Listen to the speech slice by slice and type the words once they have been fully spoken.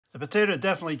The potato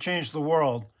definitely changed the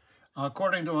world.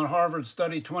 According to a Harvard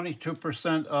study,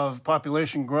 22% of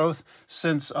population growth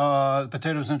since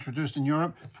potatoes introduced in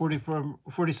Europe,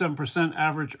 47%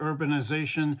 average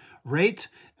urbanization rate,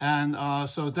 and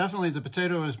so definitely the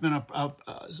potato has been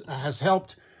has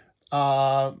helped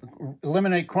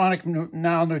eliminate chronic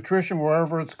malnutrition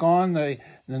wherever it's gone. The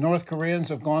North Koreans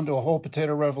have gone to a whole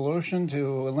potato revolution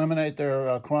to eliminate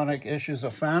their chronic issues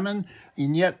of famine.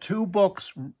 And yet 2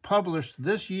 books published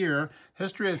this year,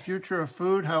 History of the Future of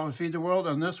Food, How We Feed the World,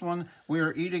 and this one, We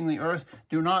Are Eating the Earth,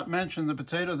 do not mention the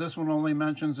potato. This one only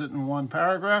mentions it in 1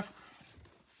 paragraph.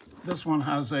 This one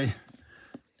has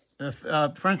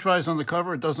French fries on the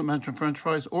cover. It doesn't mention French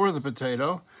fries or the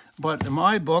potato. But in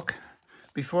my book,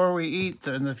 Before We Eat,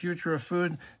 in the Future of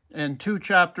Food, in 2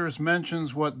 chapters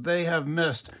mentions what they have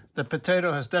missed. The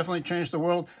potato has definitely changed the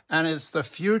world, and it's the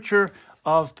future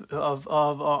of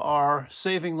our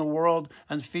saving the world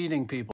and feeding people.